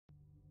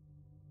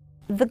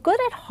The Good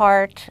at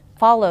Heart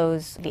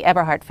follows the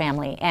Eberhard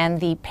family, and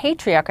the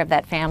patriarch of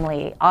that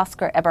family,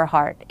 Oscar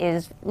Eberhard,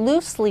 is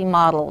loosely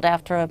modeled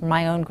after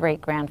my own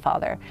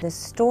great-grandfather. The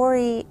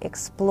story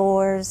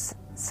explores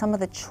some of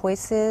the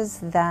choices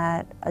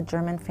that a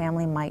German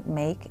family might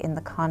make in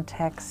the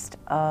context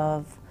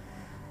of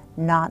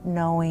not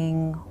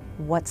knowing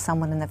what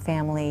someone in the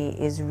family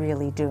is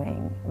really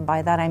doing.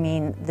 By that I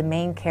mean the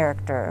main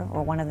character,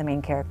 or one of the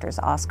main characters,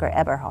 Oscar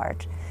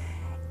Eberhard,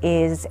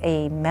 is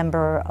a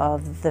member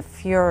of the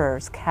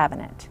Führer's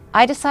cabinet.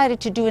 I decided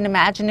to do an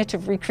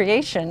imaginative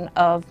recreation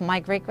of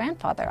my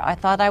great-grandfather. I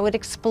thought I would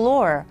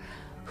explore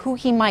who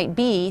he might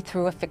be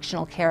through a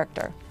fictional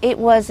character. It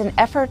was an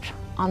effort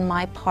on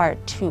my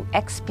part to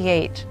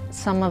expiate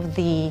some of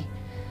the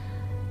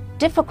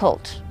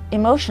difficult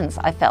emotions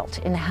I felt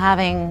in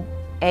having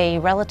a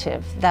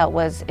relative that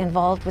was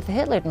involved with the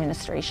Hitler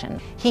administration.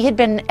 He had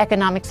been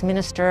economics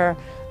minister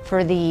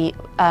for the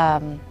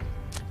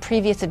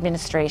previous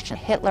administration.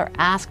 Hitler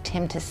asked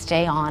him to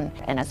stay on,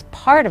 and as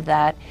part of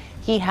that,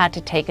 he had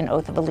to take an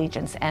oath of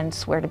allegiance and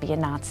swear to be a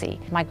Nazi.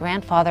 My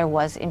grandfather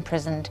was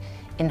imprisoned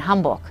in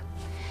Hamburg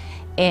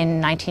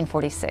in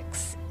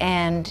 1946,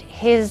 and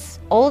his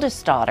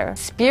oldest daughter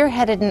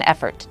spearheaded an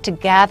effort to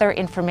gather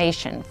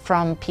information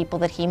from people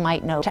that he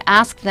might know, to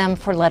ask them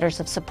for letters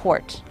of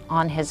support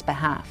on his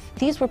behalf.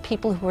 These were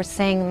people who were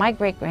saying my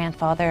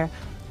great-grandfather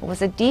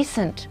was a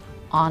decent,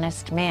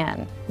 honest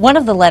man. One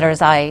of the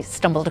letters I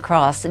stumbled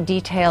across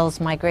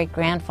details my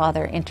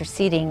great-grandfather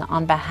interceding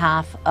on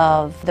behalf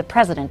of the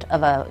president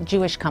of a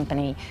Jewish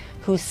company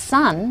whose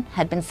son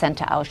had been sent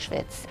to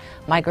Auschwitz.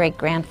 My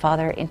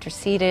great-grandfather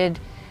interceded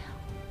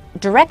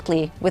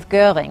directly with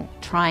Göring,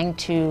 trying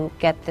to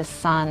get this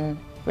son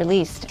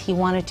released. He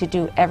wanted to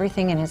do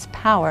everything in his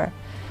power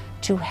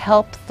to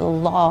help the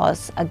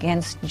laws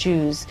against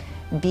Jews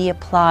be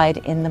applied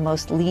in the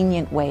most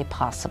lenient way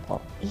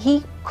possible.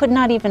 He could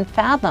not even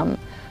fathom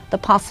the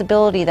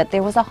possibility that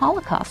there was a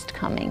Holocaust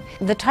coming.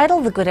 The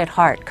title, The Good at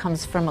Heart,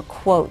 comes from a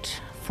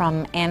quote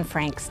from Anne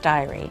Frank's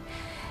diary.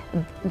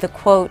 The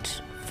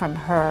quote from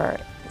her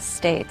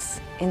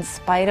states, "In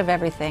spite of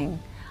everything,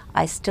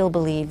 I still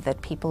believe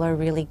that people are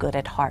really good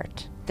at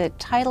heart." The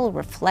title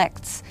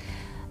reflects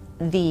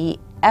the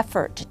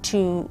effort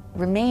to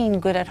remain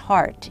good at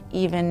heart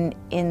even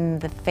in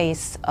the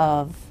face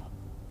of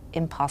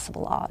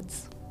impossible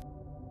odds.